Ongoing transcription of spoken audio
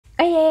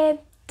Oiê,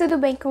 tudo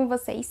bem com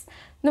vocês?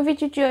 No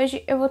vídeo de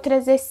hoje eu vou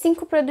trazer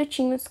 5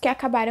 produtinhos que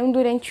acabaram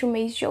durante o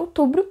mês de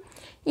outubro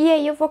e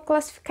aí eu vou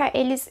classificar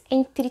eles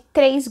entre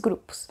 3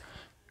 grupos.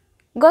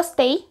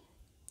 Gostei,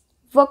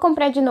 vou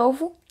comprar de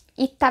novo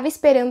e tava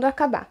esperando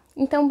acabar.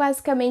 Então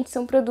basicamente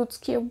são produtos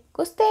que eu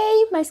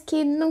gostei, mas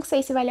que não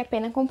sei se vale a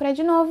pena comprar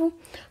de novo,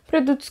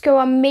 produtos que eu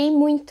amei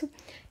muito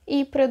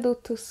e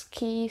produtos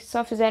que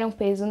só fizeram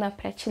peso na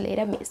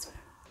prateleira mesmo.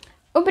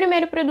 O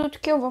primeiro produto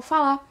que eu vou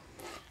falar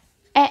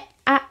é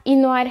a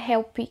Inoar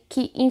Help,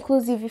 que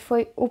inclusive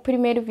foi o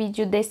primeiro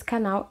vídeo desse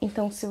canal,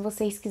 então se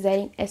vocês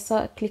quiserem é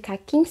só clicar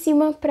aqui em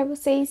cima para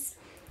vocês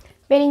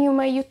verem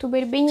uma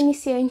youtuber bem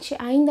iniciante,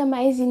 ainda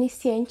mais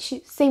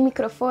iniciante, sem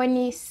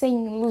microfone,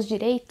 sem luz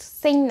direito,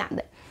 sem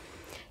nada.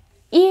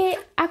 E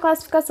a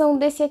classificação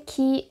desse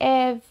aqui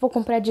é vou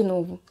comprar de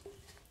novo.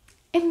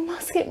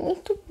 Nossa, é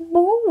muito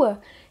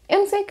boa!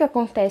 Eu não sei o que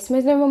acontece,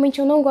 mas normalmente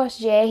eu não gosto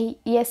de R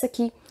e essa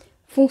aqui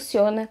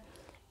funciona.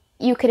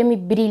 E o creme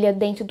brilha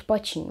dentro do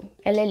potinho.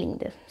 Ela é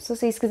linda. Se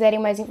vocês quiserem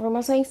mais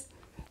informações,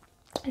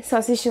 é só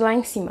assistir lá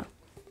em cima.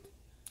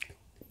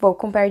 Vou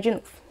comprar de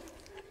novo.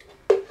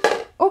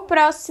 O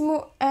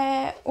próximo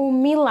é o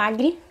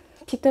Milagre,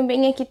 que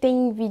também aqui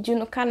tem vídeo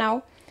no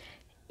canal.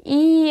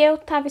 E eu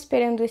tava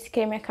esperando esse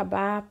creme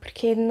acabar,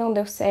 porque não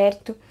deu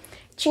certo.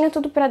 Tinha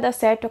tudo pra dar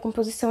certo, a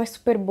composição é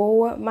super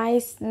boa,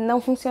 mas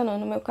não funcionou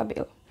no meu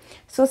cabelo.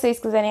 Se vocês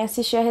quiserem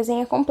assistir a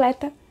resenha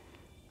completa,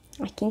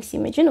 aqui em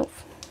cima de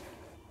novo.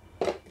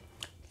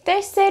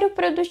 Terceiro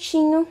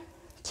produtinho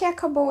que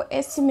acabou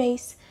esse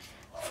mês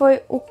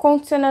foi o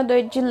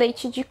condicionador de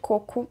leite de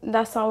coco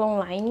da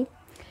Salon Line.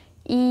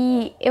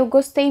 E eu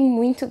gostei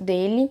muito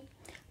dele,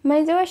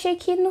 mas eu achei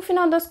que no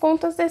final das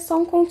contas é só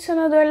um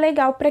condicionador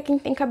legal para quem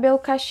tem cabelo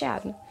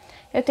cacheado.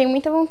 Eu tenho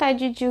muita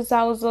vontade de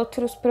usar os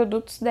outros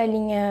produtos da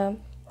linha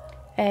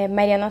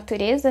Maria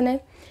Natureza, né?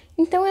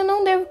 Então eu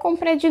não devo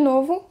comprar de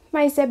novo,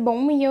 mas é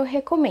bom e eu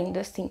recomendo,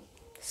 assim.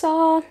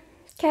 Só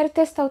quero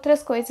testar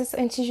outras coisas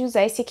antes de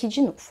usar esse aqui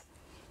de novo.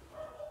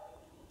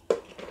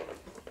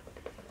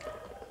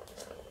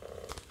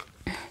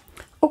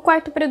 O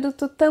quarto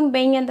produto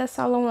também é da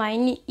Salon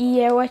Line e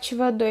é o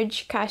ativador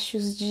de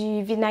cachos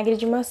de vinagre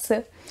de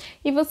maçã.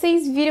 E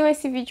vocês viram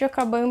esse vídeo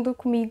acabando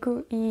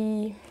comigo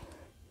e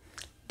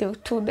deu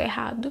tudo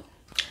errado.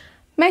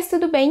 Mas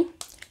tudo bem,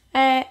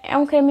 é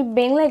um creme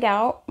bem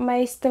legal,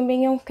 mas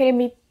também é um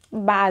creme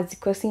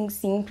básico, assim,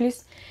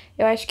 simples.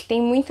 Eu acho que tem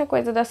muita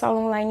coisa da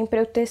Salon Line pra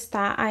eu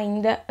testar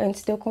ainda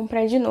antes de eu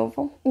comprar de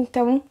novo,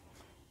 então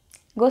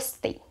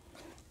gostei.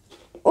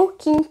 O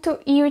quinto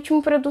e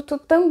último produto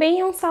também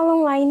é um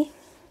Salon Line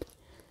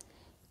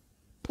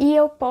e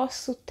eu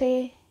posso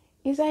ter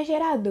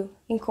exagerado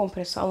em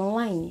compras Salon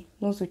Line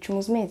nos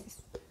últimos meses,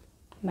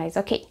 mas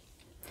ok.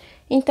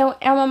 Então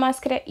é uma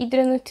máscara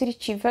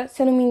hidronutritiva,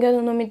 se eu não me engano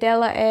o nome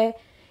dela é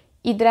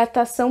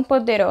Hidratação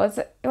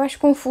Poderosa. Eu acho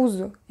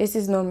confuso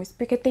esses nomes,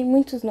 porque tem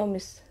muitos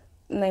nomes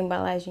na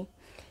embalagem.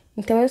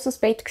 Então eu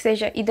suspeito que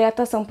seja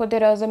Hidratação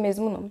Poderosa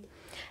mesmo o nome.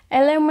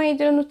 Ela é uma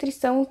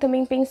hidronutrição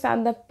também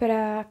pensada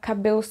para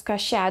cabelos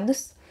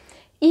cacheados.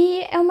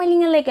 E é uma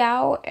linha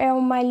legal, é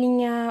uma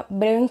linha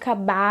branca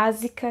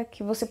básica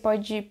que você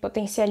pode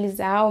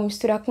potencializar ou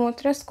misturar com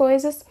outras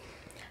coisas.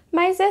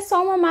 Mas é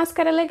só uma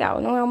máscara legal,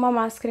 não é uma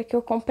máscara que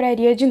eu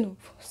compraria de novo.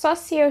 Só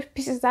se eu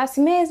precisasse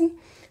mesmo,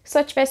 se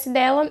eu tivesse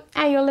dela,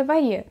 aí eu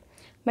levaria.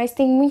 Mas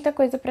tem muita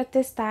coisa para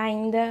testar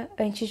ainda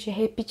antes de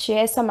repetir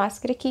essa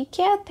máscara aqui,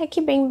 que é até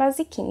que bem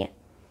basiquinha.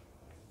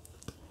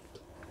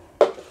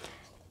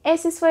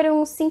 Esses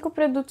foram os 5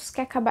 produtos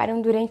que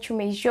acabaram durante o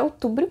mês de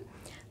outubro.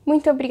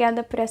 Muito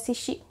obrigada por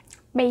assistir,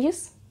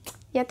 beijos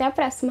e até a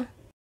próxima!